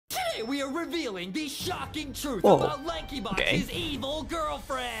Today we are revealing the shocking truth Whoa. about LankyBox's evil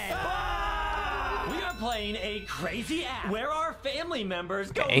girlfriend. We are playing a crazy app where our family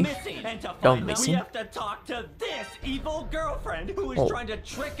members go Okay. missing. And to Go find them, missing? we have to talk to this evil girlfriend who is trying to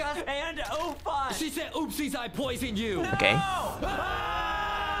trick us and oof us. She said, oopsies, I poisoned you. Okay.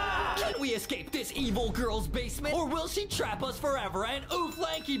 Can we escape this evil girl's basement? Or will she trap us forever and oof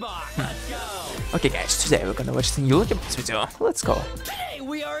LankyBox? Let's go. Okay, guys, today we're gonna watch the new LankyBox video. Let's go. Today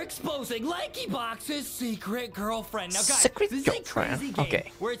we are exposing LankyBox's secret girlfriend. Now guys, Secret this girlfriend? is a crazy game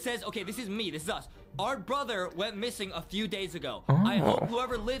Okay. where it says, okay, this is me, this is us. Our brother went missing a few days ago. Oh. I hope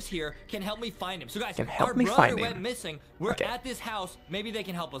whoever lives here can help me find him. So guys, Can help our me brother find him. went missing. We're Okay. at this house. Maybe they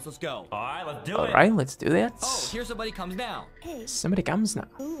can help us. Let's go. All right, let's do it. Alright, let's do that. Oh, here somebody comes now. Somebody comes now.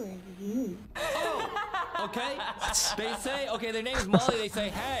 Who are you? Oh, okay. They say, okay, their name is Molly. They say,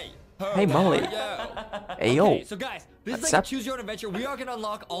 hey. Hey, Molly. Yo. Hey, yo. Okay, so guys, this What's is like up? a choose your own adventure. We are gonna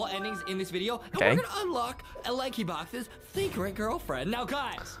unlock all endings in this video, and Okay. we're gonna unlock a LankyBox's secret girlfriend. Now,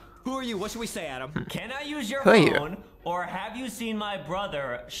 guys, who are you? What should we say, Adam? Can I use your Who are you? phone? Or have you seen my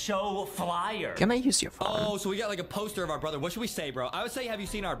brother show flyer? Can I use your phone? Oh, so we got like a poster of our brother. What should we say, bro? I would say, have you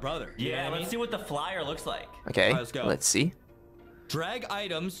seen our brother? You know Yeah, what I let's mean? see what the flyer looks like. Okay, Alright, let's go. let's see. Drag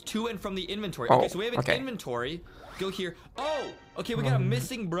items to and from the inventory. Oh, Okay, so we have an okay. inventory. Go here. Oh, okay, we got a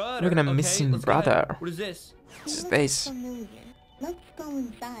missing brother. We're gonna Okay, missing let's go ahead. brother. What is this? What's He looks this? familiar. Let's go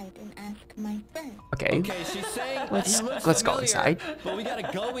inside and ask my friend. Okay. Okay, she's saying Let's- he looks let's go familiar, inside. But we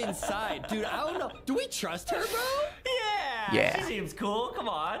gotta go inside, dude. I don't know. Do we trust her, bro? Yeah, Yeah. she seems cool. Come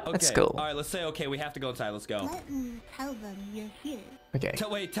on. Okay. Let's go. All right, let's say okay. We have to go inside. Let's go. Let me tell them you're here. Okay.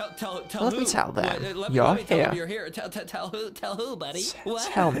 Wait, tell Let who? me tell them. Let You're me tell here. them you're here. Tell who, buddy? What?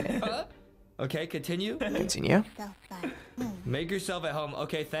 Tell me. Huh? Okay, continue. Continue. Self at home. Make yourself at home.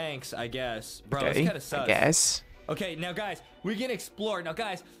 Okay, thanks. I guess, bro. It's Okay, kind of sus. I guess. Okay, now guys, we can explore. Now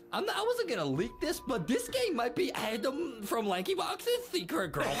guys, I wasn't gonna leak this, but this game might be Adam from LankyBox's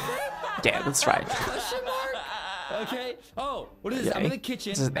secret girlfriend. Yeah, that's right. Question mark? Okay. Oh, what is this? I'm Okay. in the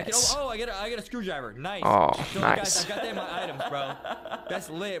kitchen. This is I can- nice. I got a screwdriver. Nice. Oh, So, nice. Guys, I got that in my items, bro. That's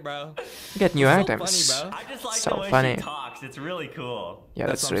lit, bro. Get new So items. funny, bro. I just like So the way funny. she talks. It's really cool. Yeah,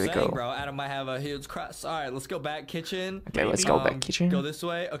 that's what I'm really saying, cool. bro. Adam might have a huge cross. All right, let's go back kitchen. Okay, let's go back kitchen. Go this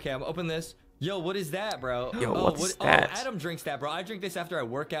way. Okay, I'm open this. Yo, what is that, bro? Yo, oh, what's that? Oh, Adam drinks that, bro. I drink this after I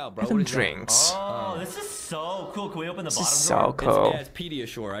work out, bro. Adam What is that? drinks. Oh, this is so cool. Can we open the This bottom is drawer? so cool. It's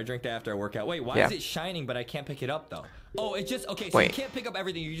Pediasure. I drink that after I work out. Wait, why Yeah. is it shining but I can't pick it up though? Oh, it just okay. So Wait. you can't pick up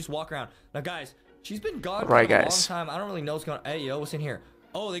everything. You just walk around. Now, guys, she's been gone Right, for a long guys. time. I don't really know what's going on. Hey, yo, what's in here?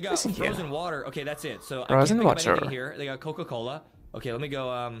 Oh, they got What's in here? frozen water. Okay, that's it. So Frozen I can't pick up anything water. here. They got Coca-Cola. Okay, let me go.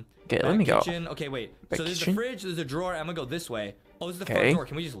 Okay, back let me go. kitchen. Okay, wait. Back so there's kitchen. a fridge. There's a drawer. I'm gonna go this way. Oh, this is the Okay. front door.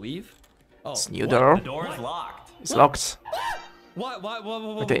 Can we just leave? Oh, It's new what? door. The door is locked. It's locked. Why?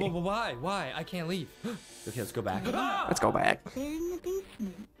 Okay. Why? I can't leave. Okay, let's go back. Let's go back. They're in the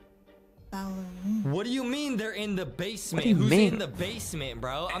basement. Follow me. What do you mean they're in the basement? do you Who's mean? in the basement,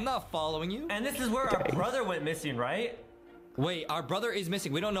 bro? I'm not following you. And this is where our Okay. brother went missing, right? Wait, our brother is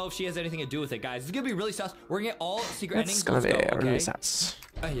missing. We don't know if she has anything to do with it, guys. It's gonna be really sus. We're gonna get all secret It's endings. gonna Let's be go, really okay? sus.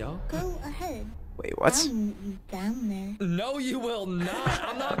 Hey, yo. Go ahead. Wait, what? I'll meet you down there. No, you will not.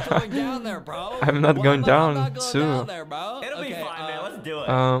 I'm not going down there, bro. I'm not Why going am I down, not going too. down there, bro. It'll be Okay, fine, man. Let's do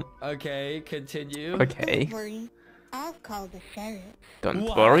it. Okay, continue. Okay. Don't worry. I'll call the sheriff. Don't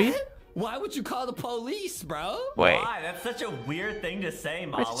What? worry. Why would you call the police, bro? Wait. Why? That's such a weird thing to say,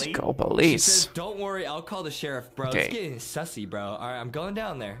 Let's Molly. call She police. says, "Don't worry, I'll call the sheriff, bro." Okay. It's getting sussy, bro. All right, I'm going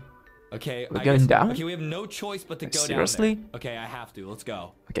down there. Okay, We're I going guess- down? Okay, we have no choice but to go Seriously? down there. Okay, I have to. Let's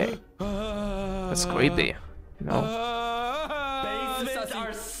go. Okay. That's creepy. You know? Basements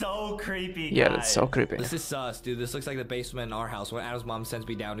are so creepy, Yeah, guys. that's so creepy. This is sus, dude. This looks like the basement in our house when Adam's mom sends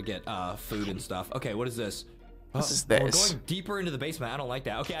me down to get food and stuff. Okay, what is this? What is We're this? going deeper into the basement. I don't like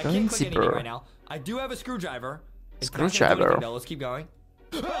that. Okay, I Going can't click anything deeper. right now. I do have a screwdriver. It's not gonna do Screwdriver. anything, though. Let's keep going.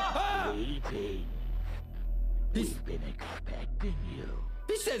 He's- Been expecting you.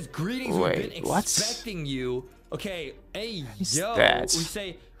 He says, "Greetings, we've Wait, been what? expecting you." Okay, hey, is yo. that? We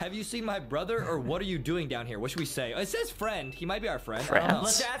say, "Have you seen my brother?" Or "What are you doing down here?" What should we say? It says friend. He might be our friend. I don't know.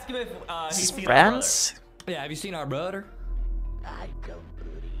 Let's ask him if he's seen our Friends? Yeah, have you seen our brother? I don't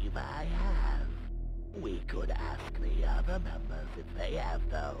believe I have. We could ask the other members if they have,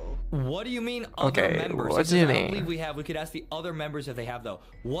 though. What do you mean other Okay, members? what It do you says, I don't mean? believe we have. We could ask the other members if they have, though.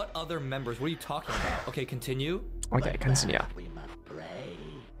 What other members? What are you talking about? Okay, continue. Okay, continue. First we must pray.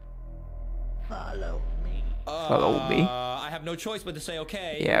 Follow me. Follow me? I have no choice but to say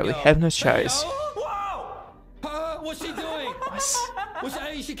okay. Yeah, we Yo. have no choice. Yo. Whoa! What's she doing? What's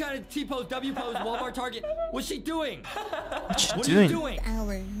she kind of T-pose, W-pose, Walmart, Target. What's she doing? What you What are doing? you doing?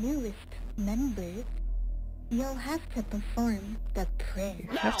 Our newest members, you'll have to perform the prayer.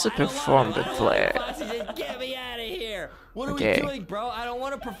 You have to perform the prayer. Foxy, just get me out of here. What are Okay. we doing, bro? I don't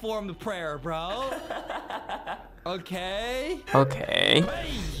want to perform the prayer, bro. Okay. Okay.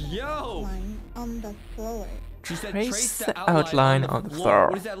 Hey, yo. Line on the floor. She said Trace the outline on the floor.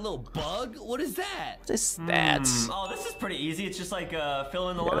 What is that little bug? What is that? What is that? Oh, this is pretty easy. It's just like fill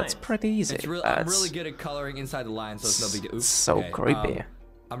in the Yeah, lines. that's pretty easy. It's real. I'm really good at coloring inside the lines, so it's no big deal. Oops, So okay, creepy.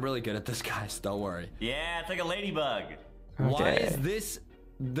 I'm really good at this, guys. Don't worry. Yeah, it's like a ladybug. Why Okay. is this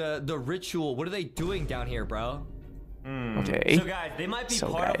the ritual? What are they doing down here, bro? Okay. So guys, they might be So,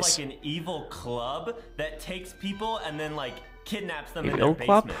 part guys. of like an evil club that takes people and then like kidnaps them in Evil their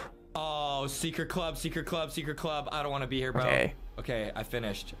club? basement. Oh, secret club, secret club, secret club. I don't want to be here, bro. Okay. Okay, I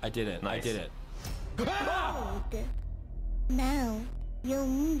finished. I did it. I Nice. did it. Good. Now, you'll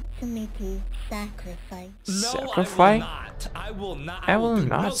need to make a sacrifice. No, I will Sacrifice? not. I will not. I will do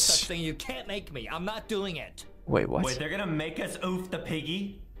no not. such thing. You can't make me. I'm not doing it. Wait, what? Wait, they're gonna make us oof the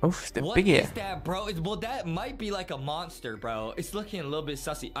piggy? Oof, the What piggy. is that, bro? Well, that might be like a monster, bro. It's looking a little bit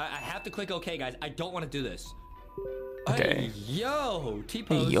sussy. I have to click OK, guys. I don't want to do this. Okay. Hey, yo,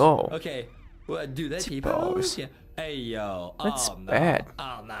 T-pose. Hey, yo. Okay. Well, do that T-pose. T-pose. Yeah. Hey, yo. That's oh, no. bad.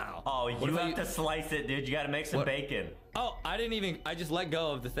 Oh, no. Oh, you What if I- have to slice it, dude. You gotta make some What? bacon. Oh, I didn't even. I just let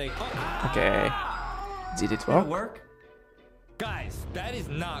go of the thing. Oh, ah! Okay. Did it Did it work? work? Guys, that is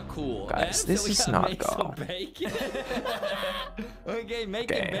not cool. Guys, Adam said this we is gotta not make some cool. bacon. Okay,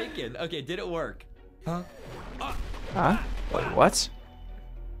 making Okay. bacon. Okay, did it work? Huh? Huh? Wait, what?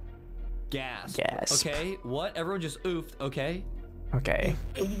 Gas. Gasp. Okay, what? Everyone just oofed. Okay. Okay.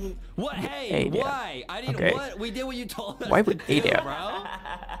 What? Hey, idiot. why? I didn't. Okay. What? We did what you told us. Why to would do, idiot? bro?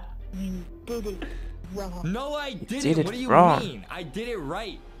 You did it wrong. No, I didn't. did it What do you wrong. mean? I did it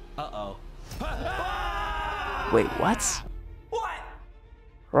right. Uh-oh. Wait, what? What?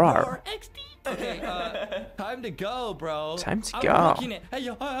 Rawr. Or XD. Okay, time to go, bro. Time to I'm go. looking at. Hey,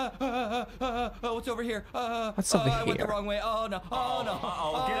 yo. What's over here? What's over I went the here? wrong way. Oh no. Oh no.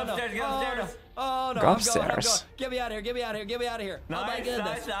 Uh-oh. Get upstairs, get Oh, upstairs. no. Oh no. Go I'm upstairs. going. Get me out of here. Get me out of here. Get me out of here. Oh my Nice,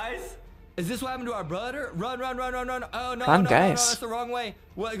 goodness. nice. Is this what happened to our brother? Run, run, run, run, run. Oh no. Run, no, guys. No, that's the wrong way.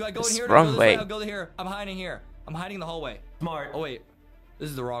 What, do I go This in here? is Do I go wrong this way. I'll go here. I'm hiding here. I'm hiding in the hallway. Smart. Oh wait. This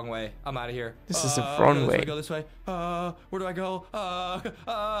is the wrong way. I'm out of here. This is the wrong way. Go this way. Where do I go?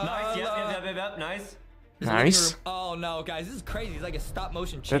 Nice, yep, nice. There's a living Nice. room. Oh no, guys, this is crazy. It's like a stop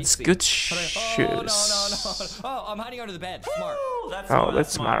motion chase. That's scene. good Oh no, no, shoes. no. Oh, I'm hiding under the bed. Smart. Ooh, that's Oh, smart,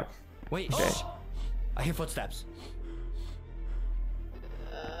 that's smart. Wait, Okay. shh. I hear footsteps.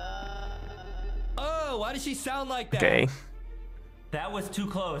 Oh, why does she sound like that? Okay. That was too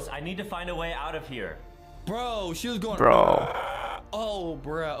close. I need to find a way out of here. Bro, she was going. Bro. Oh,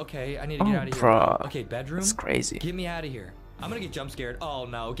 bro. Okay, I need to Oh, get out of here. bro. Okay, bedroom. That's crazy. Get me out of here. I'm gonna get jump scared. Oh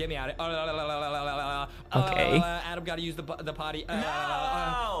no, get me out of here. Okay. Adam gotta use the potty.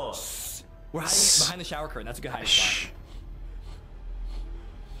 No! We're hiding behind the shower curtain. That's a good hiding Shh. spot.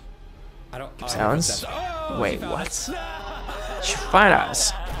 I don't. I hear Sounds? footsteps. Oh, she Wait, found what? us. She find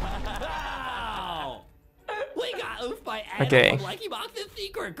us. No! We got oofed by Adam Okay. from Lucky Box's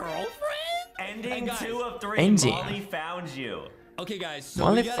secret girlfriend. Ending Hey, guys. 2 of 3. Ending. Molly found you. Okay, guys. So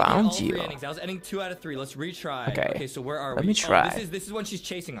Molly we gotta get found all 3 you. endings. That was ending 2 out of 3. Let's retry. Okay. Okay. So where are Let we? me try. Oh, this is when she's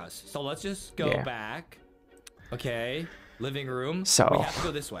chasing us. So let's just go Yeah. back. Okay. Living room. So- we have to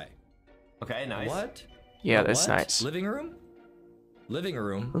go this way. Okay, nice. What? Yeah, The that's what? nice. Living room. Living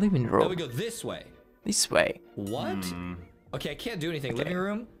room. Living Then we room. go this way. This way. What? Okay, I can't do anything. Okay. Living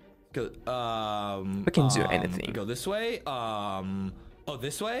room. Go. We can do anything. Go this way. Oh,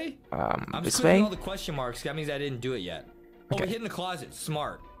 this way. I'm This squeezing way. all the question marks. That means I didn't do it yet. Oh, Okay. we're hitting the closet.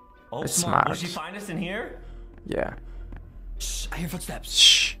 Smart. Oh, That's smart. Will smart. she find us in here? Yeah. Shh, I hear footsteps.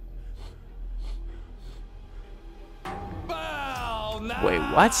 Shh. Oh, no! Wait,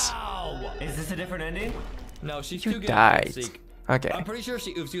 what? Is this a different ending? No, she's You too good died. at seek. Okay. I'm pretty sure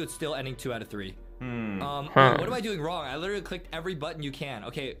she oofs you. It's still ending 2 out of 3. Huh. Wait, what am I doing wrong? I literally clicked every button you can.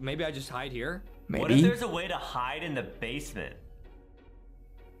 Okay, maybe I just hide here. What if Maybe. there's a way to hide in the basement?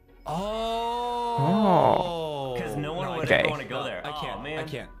 Oh. Because no one would Okay. ever want to go there. I can't. Oh, man. I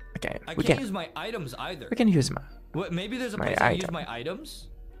can't. Okay. I We can't can. use my items either. We can use my. What? Maybe there's a my place I can use item. my items.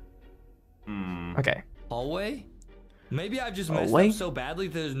 Okay. Hallway? Maybe I've just messed Hallway? up so badly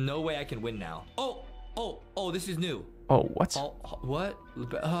that there's no way I can win now. Oh, this is new. Oh, what? Oh, what?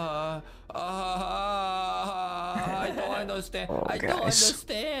 I don't understand. Oh, I don't guys.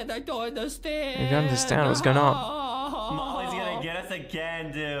 understand. I don't understand. You don't understand what's going on. Molly's gonna get us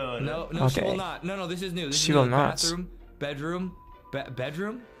again, dude. No, she will Okay. not. No, this is new. This She is new. will not. Bathroom,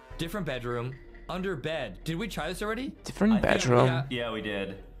 bedroom, different bedroom, under bed. Did we try this already? Different I think- bedroom. yeah. Yeah, we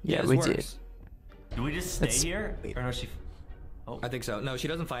did. Yeah, this we works. did. Do we just stay Let's- here? Or no, she... I think so. No, she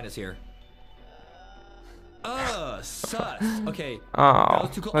doesn't find us here. Sus. Okay. That Oh,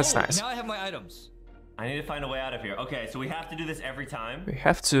 was too close. that's nice. Now I have my items. I need to find a way out of here. Okay, so we have to do this every time? We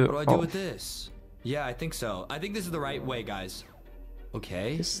have to. What do I do with this? Yeah, I think so. I think this is the right way, guys.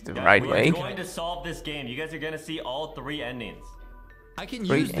 Okay. This is the Guys, right we way. are going to solve this game. You guys are going to see all 3 endings. I can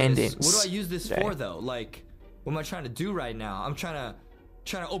Three use this. endings. What do I use this Okay. for though? Like, what am I trying to do right now? I'm trying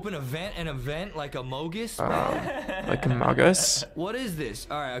to open an event like a Mogus. Like Among Us. What is this?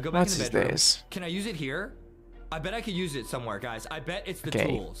 All right, I'll go back What in the is bedroom. this? Can I use it here? I bet I could use it somewhere, guys. I bet it's the Okay.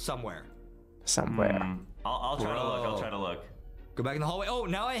 tool somewhere. Somewhere. I'll try to look. I'll try to look. Go back in the hallway. Oh,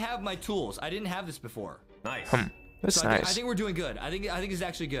 now I have my tools. I didn't have this before. Nice. That's So I nice. think we're doing good. I think it's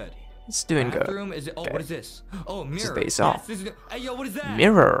actually good. It's doing good. Bathroom is it? Oh, Okay. what is this? Oh, This is mirror. base off. This is, hey, yo, what is that?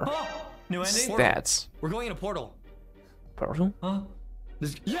 Mirror. Oh, new What's ending? that? We're going in a portal. Portal? Huh?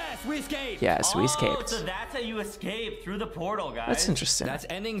 Yes, we escaped. Yes, we Oh, escaped. so that's how you escape through the portal, guys. That's interesting. That's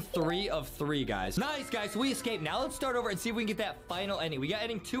ending 3 of 3, guys. Nice, guys. We escaped. Now let's start over and see if we can get that final ending. We got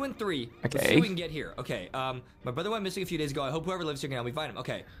ending 2 and 3. Let's see Okay. what we can get here. Okay. My brother went missing a few days ago. I hope whoever lives here can help me find him.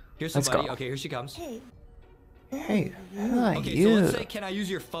 Okay. Here's Let's somebody. go. Okay, here she comes. Hey, Hey, who are Okay, you? so let's say, can I use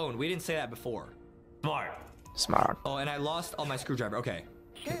your phone? We didn't say that before. Smart. Smart. Oh, and I lost all my screwdriver. Okay.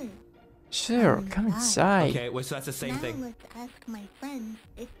 sure. Sure, come inside. Okay, wait, so that's the same Now thing. let's ask my friends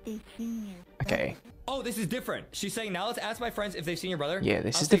if they've seen your Okay. Oh, this is different. She's saying, now let's ask my friends if they've seen your brother. Yeah,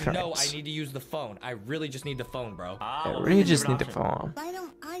 this I'll is say, different. No, I need to use the phone. I really just need the phone, bro. Ah, I well, really this is a just need the different option. phone. Why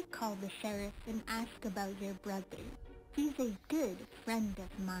don't I call the sheriff and ask about your brother? He's a good friend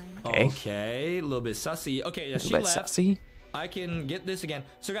of mine. Okay. Okay, a little bit sussy. Okay, yeah, she Let's left. see. I can get this again.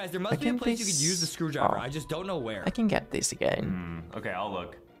 So guys, there must be a can place you this- could use the screwdriver. Oh. I just don't know where. I can get this again. Okay, I'll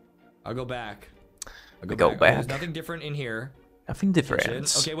look. I'll go back. I'll We go Okay, there's back. nothing different in here. Nothing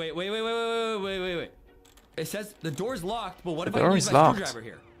different. Okay, wait. It says the door's locked, but what if The I door use is my locked. screwdriver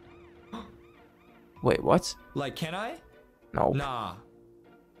here? Wait, what? Like, can I? No. Nah.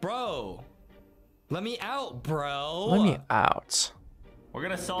 Bro. Let me out, bro. Let me out. We're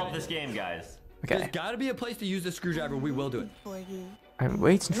gonna solve this game, guys. There's Okay. gotta be a place to use the screwdriver. We will do it. For you. I'm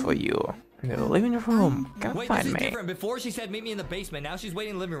waiting for you in the living room. Come Wait, find this is me. different. Before she said meet me in the basement. Now she's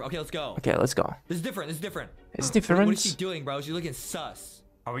waiting in the living room. Okay, let's go. Okay, let's go. This is different. It's What is different. she doing, bro? She's looking sus.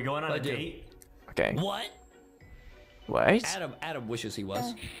 Are we going on a What do? date? Okay. What? Wait. Adam wishes he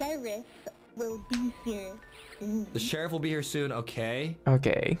was. The sheriff will be here soon. The sheriff will be here soon. Okay.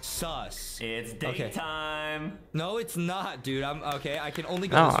 Okay. Sus. It's date Okay. time. No, it's not, dude. I'm okay. I can only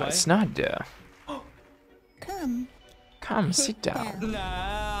go No, this way. it's not there. Come. Come, sit down.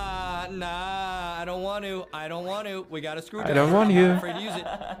 Nah. I don't want to. We got a screwdriver. I don't want I'm you. not afraid to use it.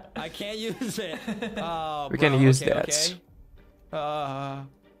 I can't use it. Oh, We bro, can use okay, that. Okay.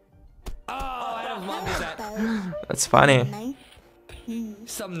 Adam's mom did that. About That's funny. nice tea.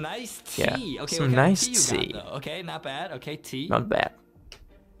 Some nice Yeah, tea. Okay, some what kind of nice tea you tea. got, though? Okay, not bad. Okay, tea. Not bad.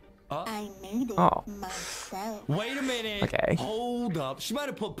 I made it Oh. myself. Wait a minute. Okay. Hold up. She might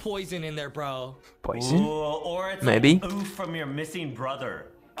have put poison in there, bro. Poison? Ooh, or it's Maybe. like oof from your missing brother.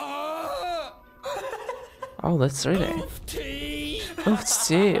 Oh, that's really. Tea. Let's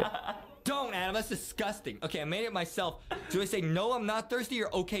see. Don't, Adam. That's disgusting. Okay, I made it myself. Do I say no? I'm not thirsty,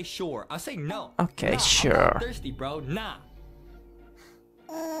 or okay, sure? I'll say no. Okay, Nah, sure. I'm not thirsty, bro. Nah.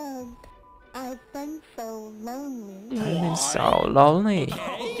 Ugh, I've been so lonely. I've been so lonely.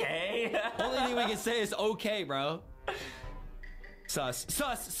 Okay. Only thing we can say is okay, bro. Sus.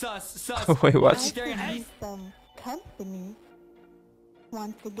 Wait, what? I She's staring could at use some company.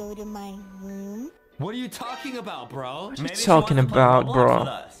 Want to go to my room? What are you talking about, bro? Maybe she talking wants to play about, Roblox bro? with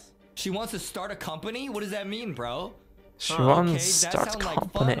us. She wants to start a company? What does that mean, bro? She Okay, wants that to start sounds like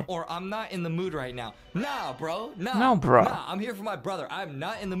company. fun, or I'm not in the mood right now. Nah, bro. Nah. No, bro. Nah, I'm here for my brother. I'm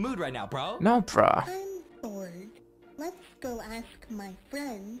not in the mood right now, bro. No, bruh. I'm bored. Let's go ask my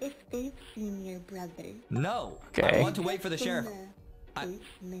friends if they've seen your brother. No. Okay. I want to wait for the In sheriff. the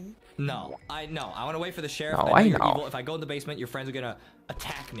basement. No. I want to wait for the sheriff. No, know I you're know. evil. If I go in the basement, your friends are gonna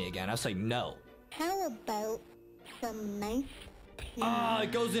attack me again. I'll say no. How about some nice tea? Oh,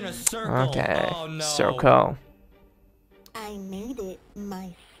 it goes in a circle. Okay. Oh no. Circle. I made it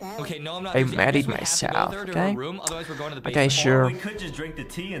myself. Okay, no, I'm not. I thirsty. made guess it we have to go myself, with her to okay? her room, otherwise we're going to the Okay, basement. sure. Or we could just drink the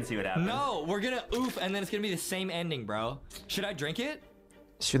tea and see what happens. No, we're gonna oof, and then it's gonna be the same ending, bro. Should I drink it?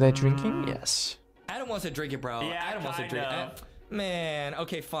 Should I drink it? Yes. Adam wants to drink it, bro. Yeah, Adam wants to drink kinda. it. Man,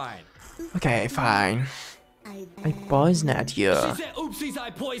 okay, fine. Okay, fine. I I poisoned at you. She said, oopsies, I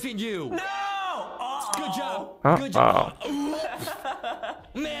poisoned you. No! Uh-oh. Good job. Uh-oh. Good job.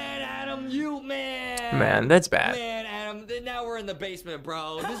 Man, Adam, you, man. Man, that's bad. Man, Adam, then now we're in the basement,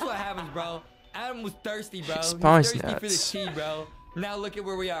 bro. This is what happens, bro. Adam was thirsty, bro. He's Spice thirsty for the nuts. tea, bro. Now look at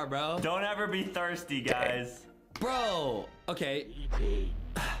where we are, bro. Don't ever be thirsty, guys. Bro. Okay.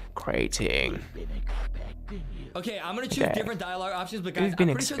 Creating. Been expecting you. Okay, I'm gonna choose Okay. different dialogue options, but guys, We've been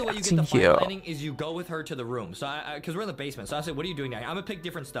I'm pretty sure the way you get the expecting final you. ending is you go with her to the room. So because we're in the basement. So I said, what are you doing now? I'm gonna pick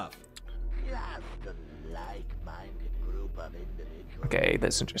different stuff. Just a like-minded group of individuals. Okay,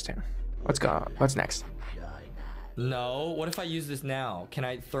 that's interesting. Let's go. What's next? Join us. No. What if I use this now? Can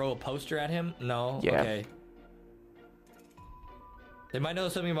I throw a poster at him? No. Yeah. Okay. They might know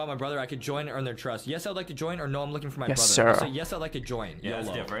something about my brother. I could join and earn their trust. Yes, I'd like to join, or no, I'm looking for my Yes, brother. sir. So yes, I'd like to join. Yeah, that's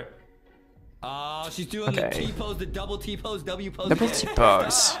YOLO. different. Oh, she's doing the Okay. T pose, the double T pose, W pose. Double again. T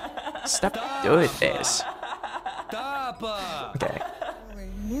pose. Stop doing this. Stop. Okay. Our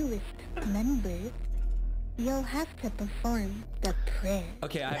newest member, you'll have to perform the prayer.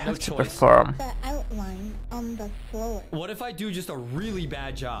 Okay, I You have no have to choice. perform. The outline on the floor. What if I do just a really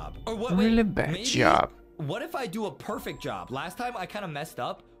bad job? Or what? Really wait, bad maybe- job. What if I do a perfect job? Last time I kind of messed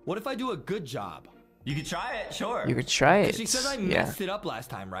up. What if I do a good job? You could try it, sure. You could try it. She says I Yeah. messed it up last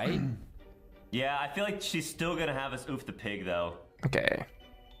time, right? Yeah, I feel like she's still gonna have us oof the pig, though. Okay.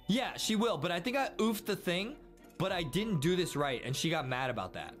 Yeah, she will. But I think I oofed the thing, but I didn't do this right, and she got mad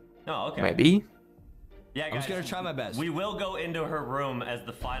about that. Oh, okay. Maybe. Yeah, guys. I'm just gonna try my best. We will go into her room as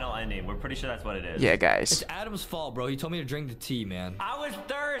the final ending. We're pretty sure that's what it is. Yeah, It's guys. Adam's fault, bro. He told me to drink the tea, man. I was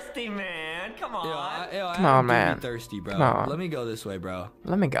thirsty, man. Come on. Come on, man. Thirsty, bro. Come on. Let me go this way, bro.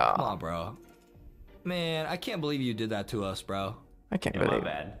 Let me Come go. on, bro. Man, I can't believe you did that to us, bro. I can't Yeah, my believe it.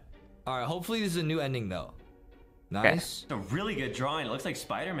 bad. All right, hopefully this is a new ending though. Nice. It's a really good drawing. It looks like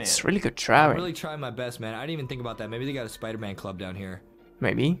Spider-Man. It's really good I'm drawing. really trying my best, man. I didn't even think about that. Maybe they got a Spider-Man club down here.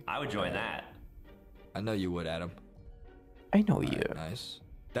 Maybe. I would join that. I know you would, Adam. I know you. Nice.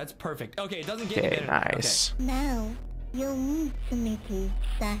 That's perfect. Okay, it doesn't get any Okay, better than that. nice. Now, you'll need to make a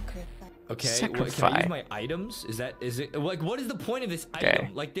sacrifice. Okay. Can I Sacrifice. use my items? Is it like what is the point of this Okay.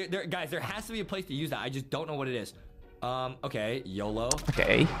 item? Like, guys, there has to be a place to use that. I just don't know what it is. Okay, YOLO.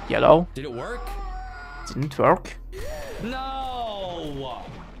 Okay, yellow. Did it work? Didn't work. No.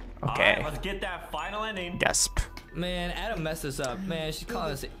 Okay. Alright, let's get that final ending. Gasp. Man, Adam messed us up. Man, she's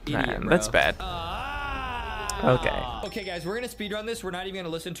calling us an idiot, Man, bro. that's bad. Okay. Okay, guys, we're gonna speedrun this. We're not even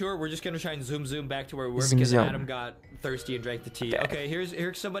gonna listen to her. We're just gonna try and zoom back to where we were Zoom, because zoom. Adam got thirsty and drank the tea. Okay,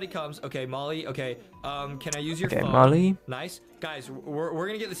 here somebody comes. Okay, Molly. Okay, can I use your Okay, phone? Molly. Nice, guys. We're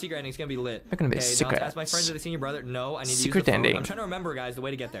gonna get the secret ending. It's gonna be lit. They're gonna be okay, secret. Now ask my friends that have seen your brother. No, I need to Secret use the phone. ending. I'm trying to remember, guys, the way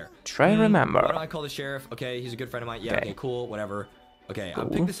to get there. Try and remember. Why don't I call the sheriff? Okay, he's a good friend of mine. Yeah. Okay, cool. Whatever. Okay, I'll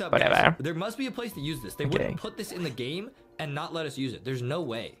pick Cool, this up. whatever. Guys. There must be a place to use this. They Okay. wouldn't put this in the game and not let us use it. There's no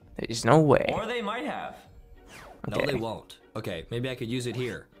way. There's no way. Or they might have. No, Okay. they won't. Okay, maybe I could use it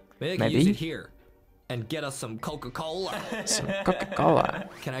here. Maybe I could Maybe? use it here and get us some Coca-Cola. Some Coca-Cola.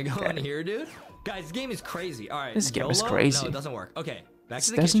 Can I go in here, dude? Guys, this game is crazy. All right. This game is YOLO? crazy. No, it doesn't work. Okay, back This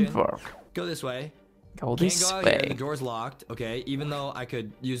to the doesn't kitchen. work. Go this way. Go Can't this go out here. The way. door's locked. Okay, even though I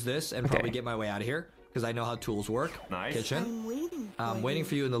could use this and probably Okay. get my way out of here because I know how tools work. Nice. Kitchen. I'm waiting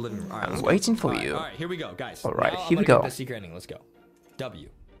for you in the living room. All right, I'm let's go. waiting for All right, you. All right, here we go, guys. All right, Now I'm here we gonna get go. The secret ending. Let's go. W.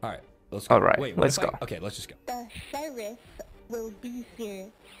 All right, let's go. All right, Wait, what let's if I- go. Okay, let's just go. The sheriff will be here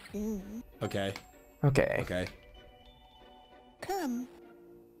soon. Okay. Okay. Okay. Come,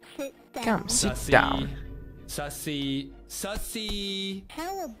 sit down. Come, sit Sussy. down. Sussy.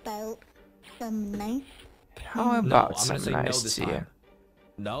 How about some nice How No, about I'm gonna say some no nice this tea? time.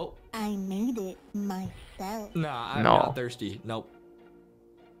 No. I made it myself. Nah, I'm No. not thirsty. Nope.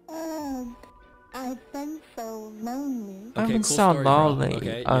 I've been so lonely. Okay, I'm cool so story, bro. lonely.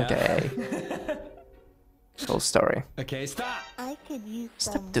 Okay, yeah. Okay. Cool story. Okay, stop. I could use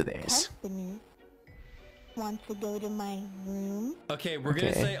Stop some to this. company. Want to go to my room? Okay, we're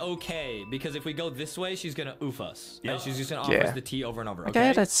gonna Okay. say okay because if we go this way, she's gonna oof us. Yep. And she's just gonna offer Yeah. us the tea over and over. Okay,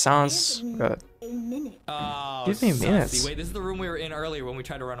 Okay. that sounds Give me good. a minute. Oh, Give me sussy. minutes. Wait, this is the room we were in earlier when we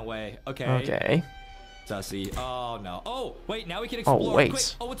tried to run away. Okay. Okay. Sussy. Oh no. Oh wait, now we can explore. wait. Quick.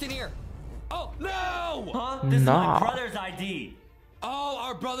 Oh, what's in here? Oh no! Huh? This is No. my brother's ID. Oh,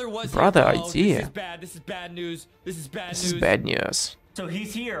 our brother was Brother here. Oh, idea. This is bad. This is bad news. This is bad This news. is bad news. So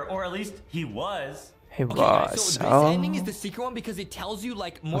he's here, or at least he was. He Okay, guys, was. so this Oh, ending is the secret one because it tells you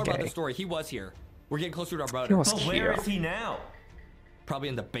like more about Okay. the story. He was here. We're getting closer to our brother. he was But here. where is he now? Probably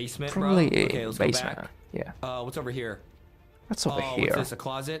in the basement, Probably bro. Okay, in let's basement. go back. Yeah. What's over here? What's over Oh, here? what's this? A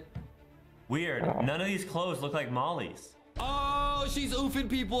closet? Weird. Oh. None of these clothes look like Molly's. Oh, she's oofing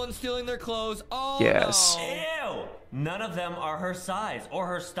people and stealing their clothes. Oh, Yes. no. Ew! None of them are her size or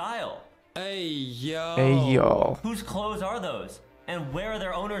her style. Hey, yo. Hey yo. Whose clothes are those? And where are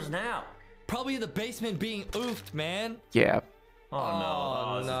their owners now? Probably in the basement being oofed, man. Yeah. Oh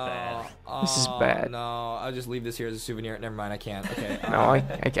no, this is bad. This is bad. No, I'll just leave this here as a souvenir. Never mind, I can't. Okay. No, I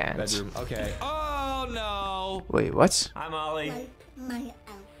can't. Bedroom. Okay. Oh no. Wait, what? Hi, Molly. Like my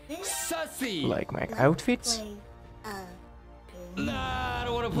outfit? Sussy. Like my outfits? Play Nah, I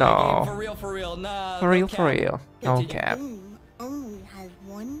don't want to play No. a game for real, for real. Nah. For no real, cap. for real. No Continue. cap. game only has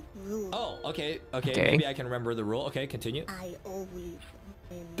one rule. Oh, okay. Okay. Maybe I can remember the rule. Okay, continue. I always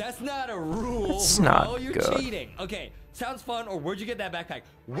win. That's not a rule, It's bro. not You're good. cheating. Okay, sounds fun. Or where'd you get that backpack?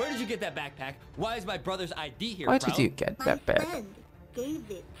 Where did you get that backpack? Why is my brother's ID here, Why bro? did you get My that back? friend gave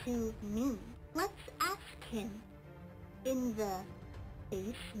it to me. Let's ask him. In the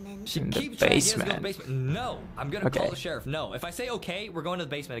basement. She In the keeps trying to get us to go to the basement. basement. No, I'm gonna call Okay. the sheriff. No, if I say okay, we're going to the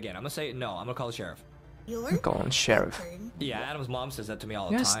basement again. I'm gonna say no. I'm gonna call the sheriff. You're Go on, sheriff. stubborn. Yeah, Adam's mom says that to me all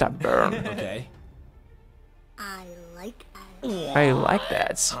the Yeah, time. stubborn. Okay. I like that. I like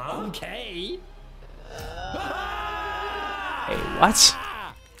that. Okay. Hey, what?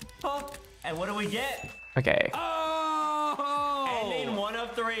 Oh, and what do we get? Okay. Oh! Ending 1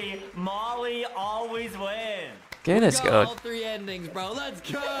 of 3. Molly always wins. Okay, let's Got go. all 3 endings, bro. Let's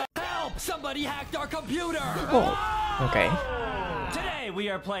go. Help! Somebody hacked our computer. Oh, okay. Today we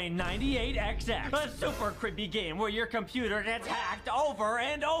are playing 98XX, a super creepy game where your computer gets hacked over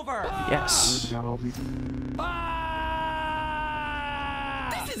and over. Yes.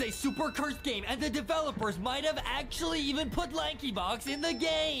 This is a super cursed game, and the developers might have actually even put LankyBox in the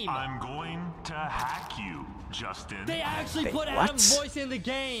game. I'm going to hack you, Justin. They actually Wait, put what? Adam's voice in the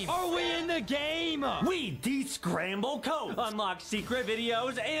game. Are we in the game? We de-scramble codes, unlock secret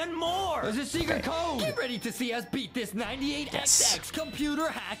videos, and more. There's a secret code. Get ready to see us beat this 98XX computer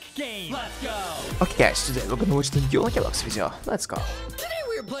hack game. Let's go. Okay, guys, today we're gonna watch the new LankyBox video. Let's go. Today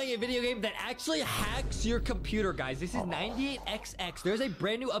we are playing a video game that actually hacks your computer, guys. This is 98XX. There's a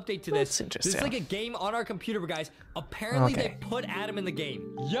brand new update to this. That's This is interesting. like a game on our computer, guys. Apparently Okay. they put Adam in the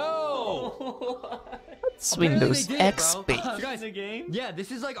game. Yo! It's Apparently Windows they did it, bro. XP. So guys, The game? yeah,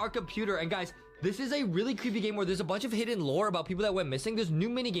 this is like our computer, and guys, this is a really creepy game where there's a bunch of hidden lore about people that went missing. There's new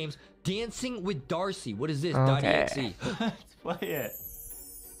mini games, Dancing with Darcy. What is this? Okay. .exe. Play it.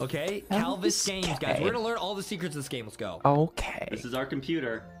 Okay, Oh, Calvis this Games, guys. game. We're gonna learn all the secrets of this game. Let's go. Okay. This is our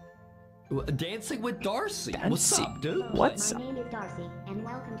computer. Dancing with Darcy. Darcy. What's up, dude? What's My up? name is Darcy, and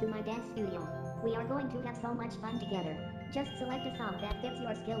welcome to my dance studio. We are going to have so much fun together. Just select a song that fits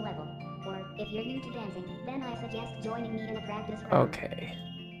your skill level. Or, if you're new to dancing, then I suggest joining me in a practice round. Okay.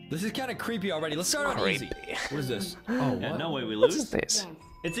 This is kind of creepy already. Let's start on easy. Creepy. What is this? Oh, Yeah, what? no way we What's lose. this? Dance.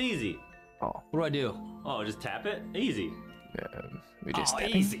 It's easy. Oh, What do I do? Oh, just tap it? Easy. we just Oh,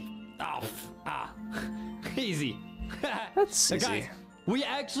 tapping. easy. Oh, easy. That's So, easy. guys, we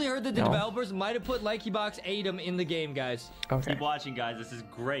actually heard that the No. developers might have put LankyBox Adam in the game, guys. Okay. Keep watching, guys. This is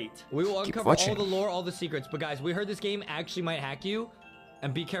great. We will Keep uncover watching. all the lore, all the secrets. But guys, we heard this game actually might hack you.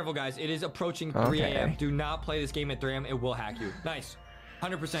 And be careful, guys. It is approaching 3 a.m. Okay. Do not play this game at 3 a.m. It will hack you. Nice.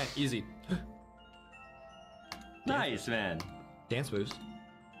 100% easy. Nice, man. Dance moves.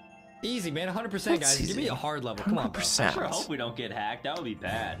 Easy, man. 100%, That's guys. Give me easy. a hard level. Come on, bro. 100%. Sure hope we don't get hacked. That would be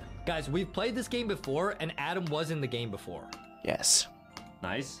bad. Guys, we've played this game before, and Adam was in the game before. Yes.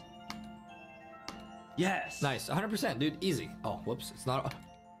 Nice. Yes. Nice. 100%, dude. Easy. Oh, whoops. It's not...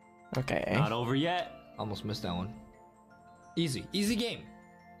 Okay. Not over yet. Almost missed that one. Easy. Easy game.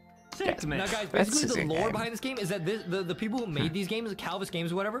 6 Now, minutes. guys, That's basically the easy lore game. behind this game is that the people who made these games, Calvis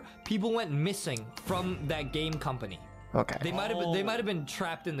Games or whatever, people went missing from that game company. Okay. They might have been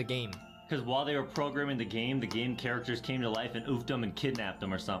trapped in the game. Because while they were programming the game characters came to life and oofed them and kidnapped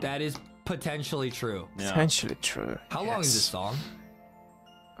them or something. That is potentially true. Yeah. Essentially true. How long is this Yes. song?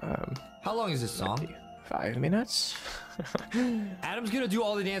 Um, How long is this song? 5 minutes? Adam's gonna do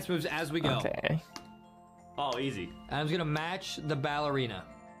all the dance moves as we go. Okay. Oh, easy. Adam's gonna match the ballerina.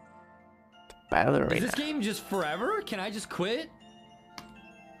 Ballerina. Is this game just forever? Can I just quit?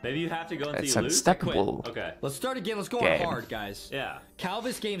 Maybe you have to go until It's you lose. unstoppable. Okay. Let's start again. Let's go on Game. hard, guys. Yeah.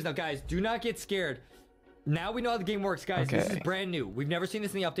 Calvis Games. Now, guys, do not get scared. Now we know how the game works, guys. This is Okay. brand new. We've never seen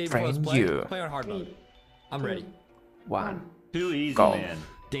this in the update before. Let's Brand play. new. Let's play on hard mode. I'm ready. 1. Too easy, Go. man.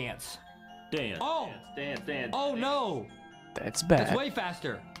 Dance. Dance. Oh. Dance. Oh, no. That's That's bad. way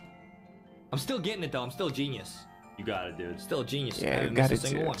faster. I'm still getting it, though. I'm still a genius. You got it, dude. Still a genius. I Yeah, you haven't got missed it, a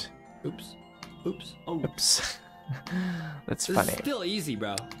single one. dude. Oops. Oops. Oh, Oops. That's this funny. is still easy,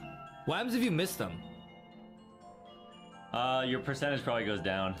 bro. What happens if you miss them? Your percentage probably goes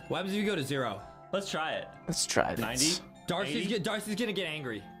down. What happens if you go to 0? Let's try it. Let's try 90? this. Darcy's 80? gonna get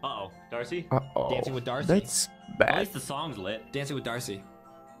angry. Uh-oh. Darcy? Uh-oh. Dancing with Darcy. That's At bad. least the song's lit. Dancing with Darcy.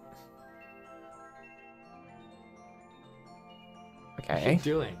 What are Okay. you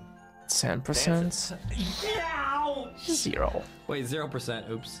doing? 10%. Ow! 0. Wait, 0%.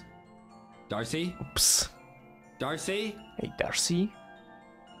 Oops. Darcy? Oops. Darcy? Hey, Darcy.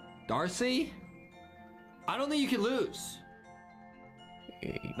 Darcy? I don't think you can lose.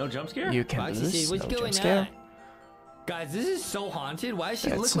 No jump scare? You can Foxy lose. said, what's No going jump scare. on? Guys, this is so haunted. Why does she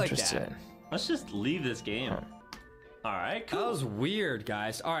That's look like interesting. that? Let's just leave this game. All right, That cool. was weird,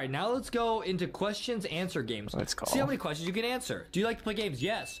 guys. All right, now let's go into questions answer games. Let's go. See how many questions you can answer. Do you like to play games?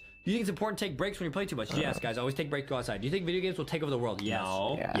 Yes. Do you think it's important to take breaks when you play too much? Yes, guys. Always take breaks, go outside. Do you think video games will take over the world? Yes.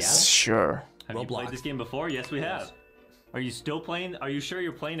 No. Yes, sure. Have you played Roblox. this game before? Yes, we have. Are you still playing? Are you sure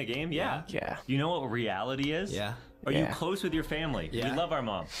you're playing a game? Yeah. Yeah. You know what reality is? Yeah. Are you Yeah. close with your family? Yeah. We love our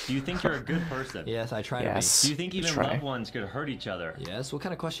mom. Do you think you're a good person? Yes, I try Yes. Do you think even Try. loved ones could hurt each other? to be. Yes. What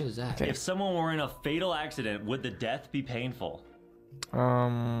kind of question is that? Okay. If someone were in a fatal accident, would the death be painful?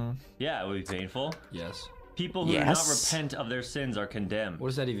 Yeah, it would be painful. Yes. People who do not Yes. repent of their sins are condemned. What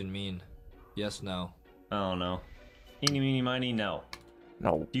does that even mean? Yes, no. I don't know. Eeny, meeny, miny, no.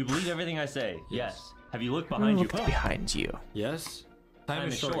 No. Do you believe everything I say? Yes. Have you looked behind you? Look behind you. Yes. Time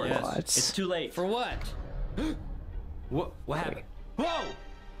is short. Yes. What? It's too late. For what? What happened? Whoa!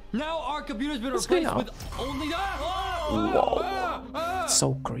 Now our computer's been What's replaced going with on? only that. Whoa.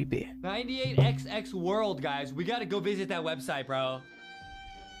 So creepy. 98XX World, guys. We gotta go visit that website, bro.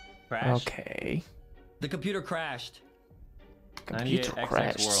 Crash. Okay. The computer crashed. Computer 98XX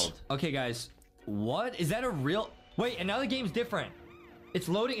crashed. World. Okay, guys. What? Is that a real... Wait, and now the game's different. It's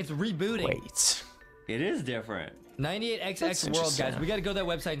loading. It's rebooting. Wait. It is different. 98XX That's World, guys. interesting. We gotta go to that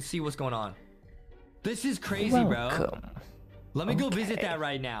website and see what's going on. This is crazy, bro. Welcome. Let me go visit Okay. that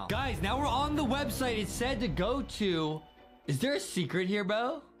right now. Guys, now we're on the website. It said to go to... Is there a secret here,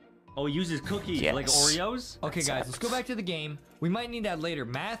 bro? Oh, it uses cookies Yes. like Oreos? Okay, guys, let's go back to the game. We might need that later.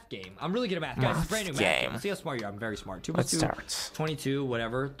 Math game. I'm really good at math. Guys, it's Math brand new math game. game. See how smart you are. I'm very smart. 2 plus Let's 2, start. 22,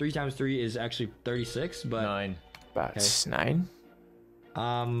 whatever. 3 times 3 is actually 36, but... 9. About 9.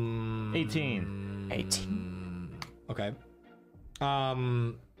 18. 18. Okay.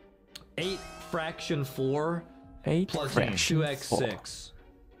 8 fraction 4 8 plus fraction 2x6.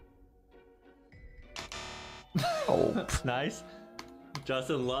 4. Oh. Nice.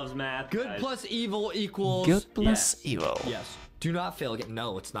 Justin loves math. Good guys. plus evil equals... Good plus Yes. evil. Yes. Do not fail again.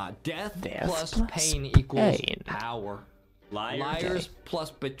 No, it's not. Death Death plus plus pain equals pain. power. Liars. Liars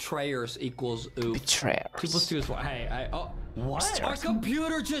plus betrayers equals oops. Betrayers. 2 plus 2 is 4. Hey, oh. What? Our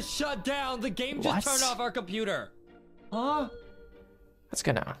computer just shut down. The game just What? turned off our computer. Huh? What's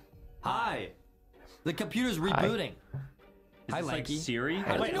going on? Hi. The computer's rebooting. Is Hi, this like Lanky. Siri?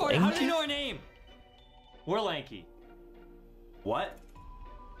 How do Wait, you know how do you know our name? we're Lanky. What?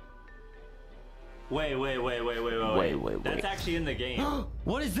 Wait. Wait. That's actually in the game.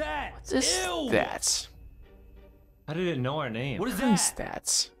 What is that? What's this? Ew. That. How did it know our name? What is What is that?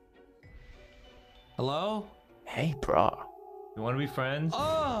 that? Hello? Hey, bro. You want to be friends?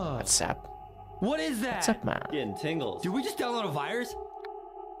 Oh. What's up? What is that? What's up, man? Getting tingles. Did we just download a virus?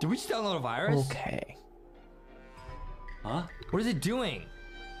 Did we just download a virus? Okay. Huh? What is it doing?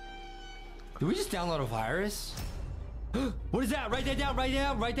 Did we just download a virus? What is that? Write that down, write that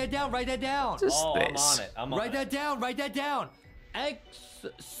down, write that down, write that down. What's Oh, I'm this? on it. I'm on Write it. that down, write that down.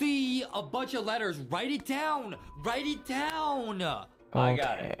 XC, a bunch of letters. Write it down. Write it down. I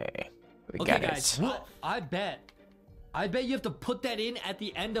got it. Okay. We Okay, got guys. it. I bet you have to put that in at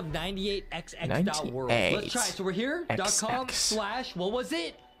the end of 98xx.world. Let's try it. So we're here. .com / what was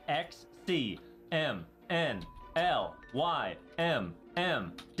it?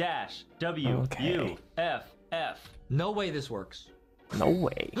 XCMNLYMM-WUFF. No way this works. No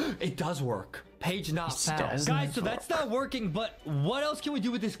way. It does work. Page not It found. does Guys, so work. that's not working, but what else can we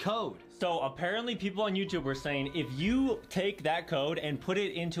do with this code? So apparently people on YouTube were saying if you take that code and put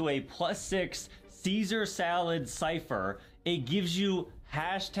it into a +6 Caesar salad cipher, it gives you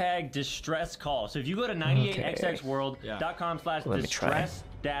 #distress call. So if you go to 98xxworld.com Let me try.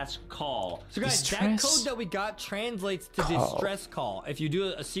 /distress-call. So guys, that Distress code that we got translates to call. distress call. If you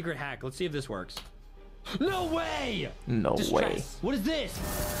do a secret hack, let's see if this works. No way! No way. Distress. What is this?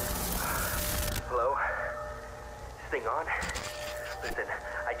 Hello? Is this thing on? Listen,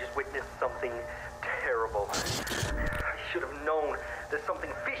 I just witnessed something terrible. I should have known that something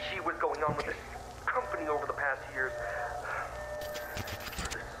fishy was going on with this company over the past years.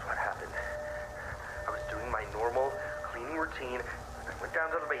 This is what happened. I was doing my normal cleaning routine. I went down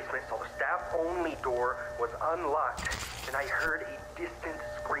to the basement, saw the staff-only door was unlocked, and I heard a distant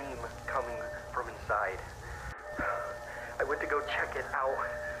scream coming from inside. I went to go check it out.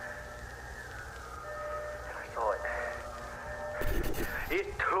 Saw it. It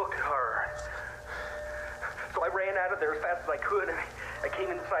took her. So I ran out of there as fast as I could, and I came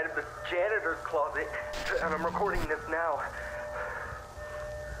inside of the janitor's closet, and I'm recording this now.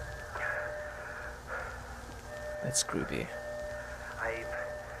 That's creepy. I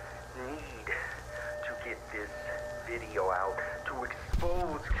need to get this video out to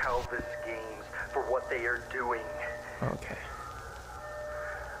expose Calvis Games for what they are doing. Okay.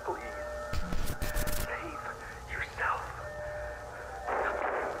 Please, save yourself.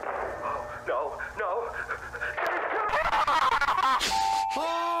 Oh, no, no.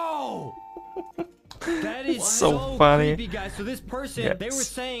 Oh! That is So funny. creepy, guys. So this person, they were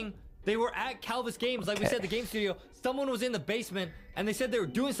saying they were at Calvis Games, like we said, the game studio. Someone was in the basement, and they said they were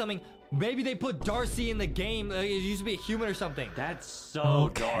doing something. Maybe they put Darcy in the game. It used to be a human or something. That's so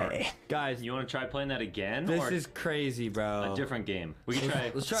dark. Guys, you want to try playing that again? This is crazy, bro. A different game. We can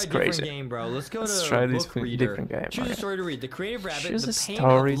try. Let's try a different game, bro. Let's go to try book this reader. different game. Choose a story to read. The Creative Rabbit, Choose The a Pain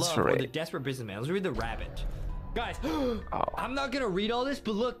story of Love, to or The read. Desperate Businessman. Let's read The Rabbit. Guys, I'm not gonna read all this,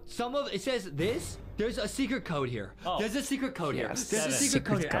 but look, it says this. There's a secret code here. Oh. There's a secret code here. Yes. There's a secret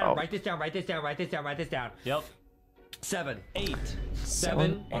code here. Secret Adam, code. write this down. Write this down. Write this down. Write this down. Yep. 7. 8.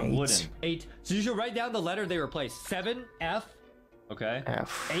 7. On wooden. 8. So you should write down the letter they replaced. 7 F. Okay.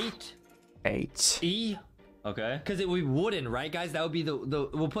 F. 8 E. Okay. Because it would be wooden, right, guys? That would be the.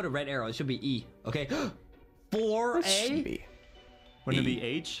 We'll put a red arrow. It should be E. Okay. 4 What should A. be? Wouldn't it be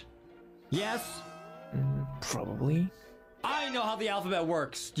H? Yes. Probably. I know how the alphabet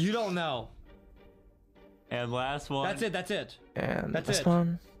works. You don't know. And last one. That's it. That's it. And That's this it.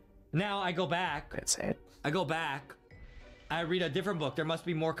 one. Now I go back. That's it. I go back. I read a different book. There must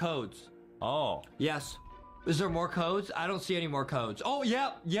be more codes. Oh. Yes. Is there more codes? I don't see any more codes. Oh,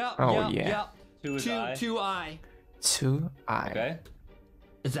 yep. Yep. Oh, yep, yeah. Yep. 2 is I. 2I. 2I. Okay.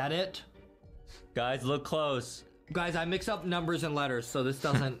 Is that it? Guys, look close. Guys, I mix up numbers and letters, so this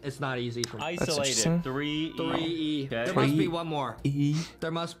doesn't. It's not easy for me. interesting. Isolated. 3 3E. Okay. There must be one more. E.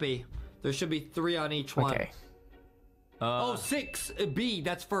 There must be. There should be 3 on each one. Okay. Oh, 6B.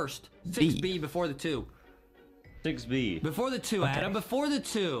 That's first. B. 6B before the 2. 6B. Before the 2, Adam. Before the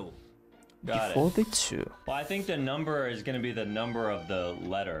 2. Got Before it. the 2. Well, I think the number is going to be the number of the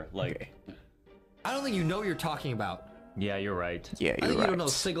letter. Like, Okay. I don't think you know what you're talking about. yeah, you're right. Yeah, I you're think right. you don't know a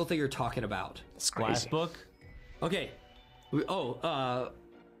single thing you're talking about. That's Glass crazy. book. Okay. 5.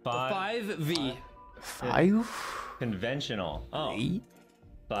 5V. 5. Conventional. Oh.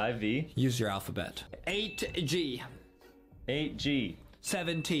 5V. Use your alphabet. 8G. 8G.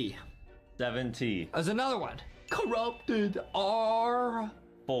 7T. 7T. There's another one. Corrupted R.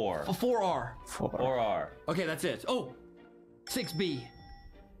 4. 4R. 4. 4R. Okay, that's it. Oh, 6B.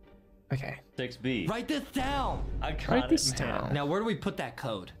 Okay. 6B. Write this down. I got Write it, this man. down. Now, where do we put that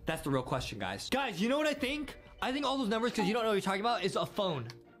code? That's the real question, guys. Guys, you know what I think? I think all those numbers, because you don't know what you're talking about, is a phone.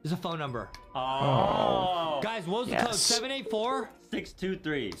 Is a phone number. Oh. Guys, what was the code? 784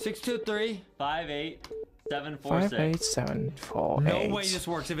 623 623. 58746. 58748. No way this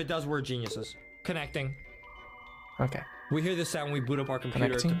works. If it does, we're geniuses. Connecting. Okay. We hear this sound when we boot up our computer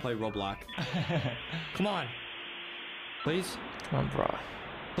Connecting. to play Roblox. Come on. Please? Come on, bro.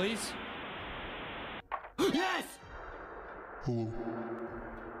 Please? Yes!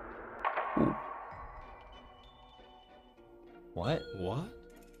 What? What?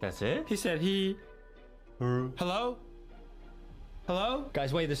 That's it? He said he... Hello? Hello?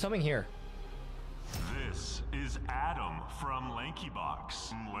 Guys, wait, there's something here. This is Adam from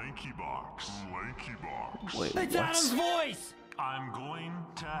Lankybox. Lankybox. Lankybox. Wait, It's what? Adam's voice! I'm going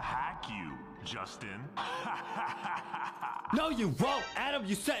to hack you, Justin. No, you won't! Adam,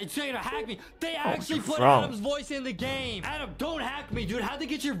 you're saying to hack me. They actually you're put wrong. Adam's voice in the game. Adam, don't hack me, dude. How'd they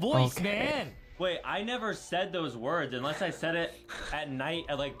get your voice, Okay. man? Wait, I never said those words unless I said it at night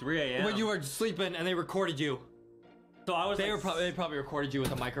at like 3 a.m. When you were sleeping and they recorded you. So I was They like, they probably recorded you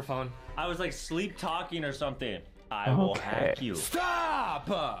with a microphone. I was like sleep talking or something. I will Okay. hack you. Stop!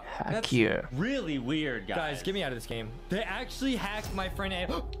 Hack you. Really weird, guys. Guys, get me out of this game. They actually hacked my friend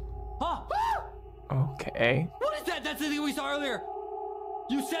Adam. Huh? Okay. What is that? That's the thing we saw earlier.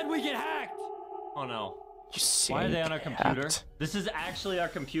 You said we get hacked. Oh no. You see. Why are they on our computer? hacked. This is actually our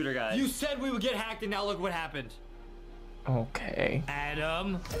computer, guys. You said we would get hacked, and now look what happened. Okay.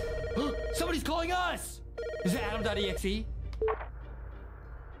 Adam. Somebody's calling us. Is it Adam.exe?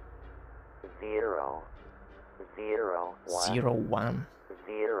 0 0 1 0 1.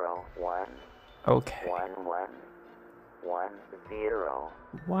 0 1 Okay. 1 1 1 0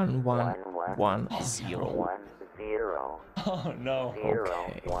 1 1 1 1 0. 1 0 Oh no. 0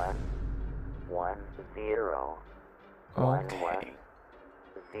 Okay. 1 1 0 1 1 Okay.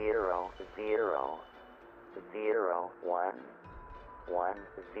 0 0 0 1 1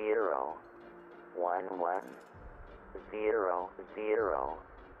 0 1 1 0 0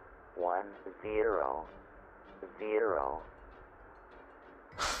 1 0 0.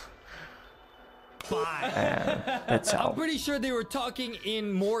 That's I'm all. pretty sure they were talking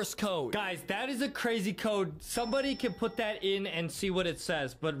in Morse code. Guys, that is a crazy code. Somebody can put that in and see what it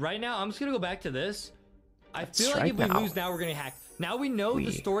says. But right now, I'm just gonna go back to this. I feel like right if we now. lose now, we're gonna hack. Now we know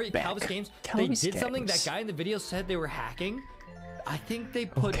the story at back. Calvis Games. Calvis They did something that Games. guy in the video said they were hacking. I think they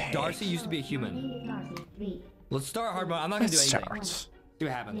put Okay. Darcy used to be a My human. name is Darcy. 3. Let's start hard mode. I'm not gonna do Let's anything. start. See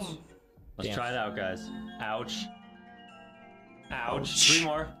what happens. Yes. Let's Damn. try it out, guys. Ouch. Ouch. Ouch. 3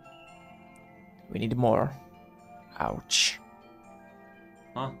 more. We need more. Ouch.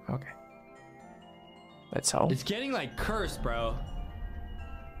 Huh? Okay. That's all. It's getting like cursed, bro.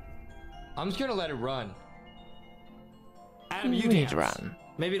 I'm just gonna let it run. Adam, you We need dance. to run.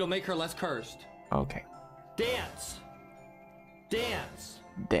 Maybe it'll make her less cursed. Okay. Dance. Dance.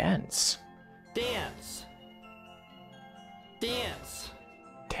 Dance. Dance. Dance.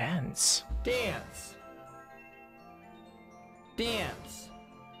 Dance. Dance. Dance.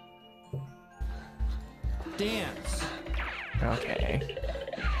 Dance. Okay.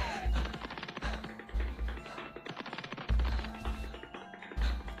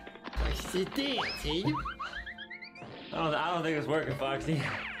 I said dance, eh? I don't think it's working, Foxy.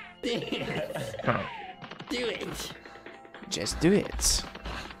 Dance. Huh. Do it. Just do it.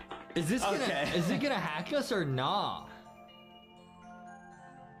 Is this gonna Okay. is it gonna hack us or nah?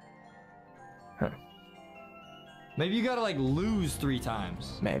 Huh. Maybe you gotta like lose 3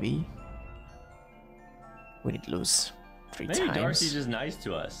 times. Maybe. We need to lose 3 Maybe times. Darcy's just nice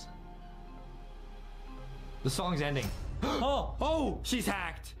to us. The song's ending. Oh! Oh, she's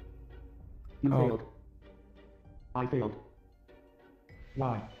hacked. You Oh. failed. I failed.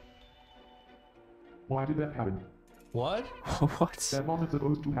 Why? Why did that happen? What? What? That wasn't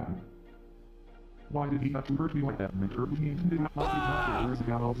supposed to happen. Why did he have to hurt me like that? Make sure he did not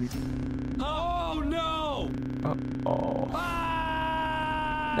about all these. Oh no! Oh.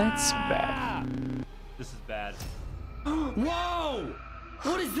 Ah! That's bad. This is bad. Whoa!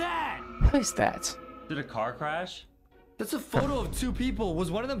 What is that? What is that? Did a car crash? That's a photo of 2 people. Was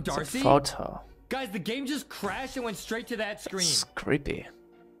one of them It's a Darcy? photo. Guys, the game just crashed and went straight to that screen. It's creepy.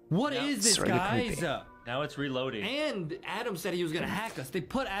 What Yeah, is it's this, really guys? creepy. Now it's reloading. And Adam said he was gonna hack us. They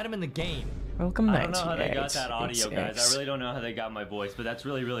put Adam in the game. Welcome I don't know how they 98. got that audio, guys. It's I really don't know how they got my voice, but that's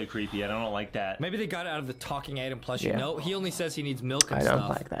really, really creepy. I don't like that. Maybe they got it out of the talking Adam plushie. Yeah. No, he only says he needs milk and I don't stuff.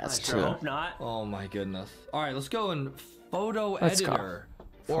 like that. I It's sure true. hope not. Oh my goodness. All right, let's go in photo Let's go. editor.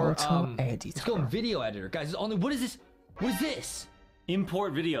 Or Photo let's go in editor. video editor. Guys, it's only what is this? What is this?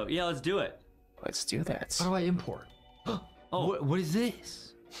 Import video. Yeah, let's do it. Let's do that. How do I import? Oh. What is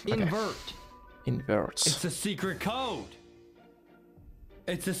this? Invert. Invert. It's a secret code.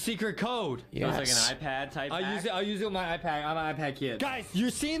 It's a secret code. So Yes. it's like an iPad type hack? I'll use it on my iPad. I'm an iPad kid. Guys, you're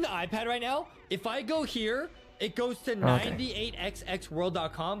seeing the iPad right now? If I go here, it goes to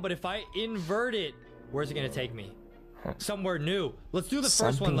 98xxworld.com, but if I invert it, where's it gonna take me? Somewhere new. Let's do the first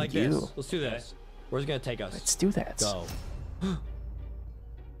one Something like new. this. Let's do this. Where's it gonna take us? Let's do that. Go.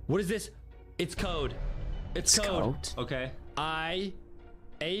 What is this? It's code. It's code. Okay. A5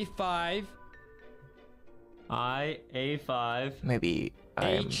 A5 Maybe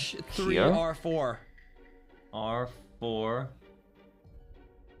I'm here. H3R4. R4.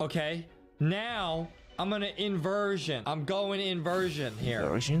 Okay. Now I'm gonna inversion. I'm going inversion here.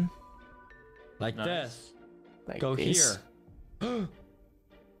 Version Like Nice. this. like Go this. here.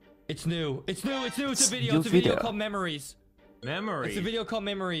 It's new. It's new. It's new. It's It's a video. new It's a video video. called Memories. Memory. It's a video called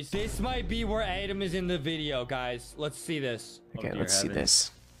Memories. This might be where Adam is in the video, guys. Let's see this. Okay, dear let's see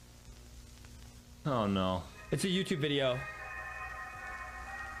heavens. this. Oh no. It's a YouTube video.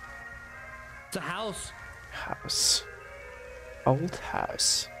 It's a house. House. Old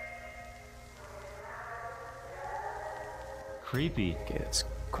house. Creepy. Okay, it's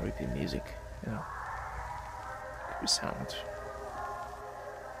creepy music. You know. Creepy sound.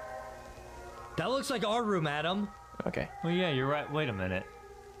 That looks like our room, Adam. Okay. Well, yeah, you're right. Wait a minute.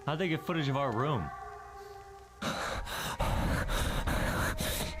 How'd they get footage of our room?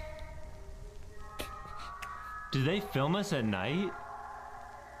 Did they film us at night?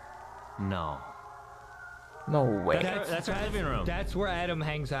 No. No way. That's our living room. That's where Adam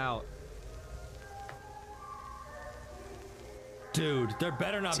hangs out. Dude, there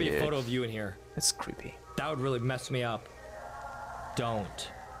better not be a Dude. photo of you in here. That's creepy. That would really mess me up. Don't.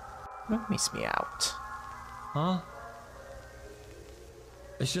 Don't miss me out. Huh?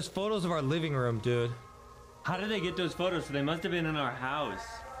 It's just photos of our living room, dude. How did they get those photos? So they must have been in our house.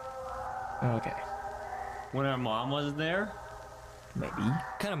 Okay. When our mom wasn't there? Maybe.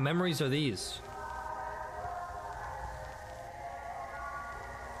 What kind of memories are these?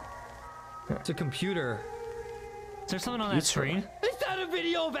 It's a computer. Is there something on that screen? Is that a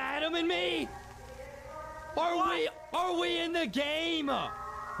video of Adam and me? Are we in the game? Wait,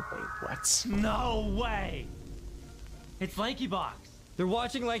 what? No way. It's Lanky Box. They're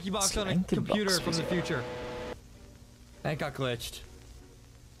watching Lanky Box on a Lanky computer Box from the future. That got glitched.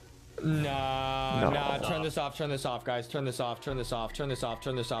 Nah, turn this off, guys. Turn this off. I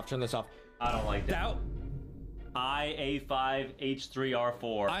don't like that.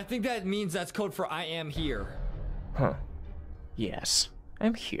 IA5H3R4. I think that means that's code for I am here. Huh. Yes,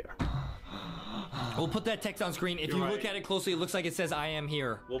 I'm here. We'll put that text on screen. If you look at it closely, it looks like it says I am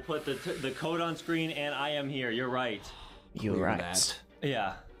here. We'll put the code on screen and I am here. You're right. You're right.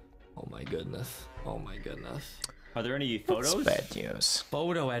 Yeah. Oh my goodness. Oh my goodness. Are there any photos? That's bad news.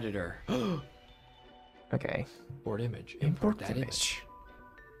 Photo editor. Okay. Import image. Import that image.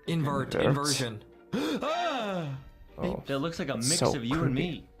 Inversion. Oh, That looks like a mix so of you and creepy.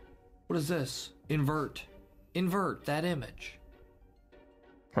 me. What is this? Invert that image.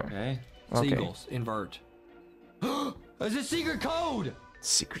 Okay. Seagulls. Invert. There's a secret code.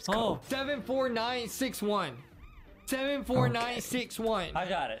 Secret code. 74961. 74961. I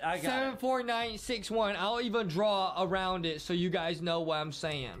got it. 74961. I'll even draw around it so you guys know what I'm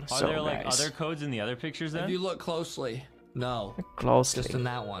saying. Are So, there like guys, other codes in the other pictures then? If you look closely, no, closely. just in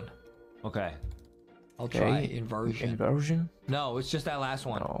that one. Okay. I'll try inversion. Inversion? No, it's just that last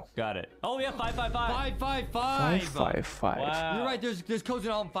one. No. Got it. Oh yeah, 555. 555. 555. Wow. You're right. There's codes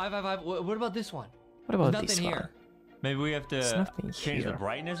in all 555. What about this one? What about There's this nothing one? here. Maybe we have There's to nothing change the here.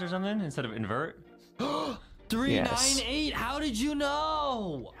 brightness or something instead of invert. 398. How did you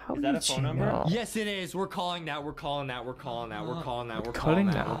know? How Is that a did phone you number? know? Yes, it is. We're calling that. We're calling that. We're calling that. We're calling that. We're calling calling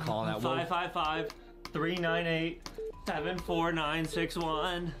that. that. We're calling that. 555 398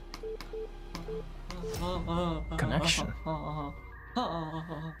 74961. Connection.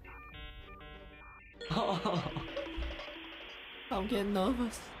 I'm getting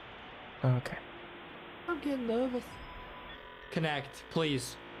nervous. Okay. I'm getting nervous. Connect,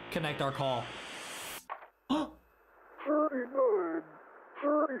 please. Connect our call. 39,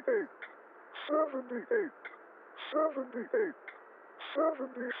 38, 78, 78,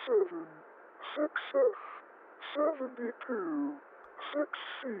 77, 6F, 72,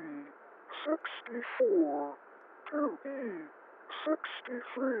 6C, 64, 2E,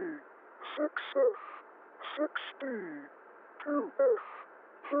 63, 6F, 6D, 2F,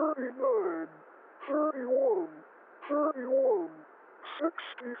 39, 31, 31,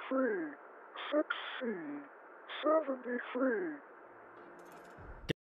 63, 6C, 73,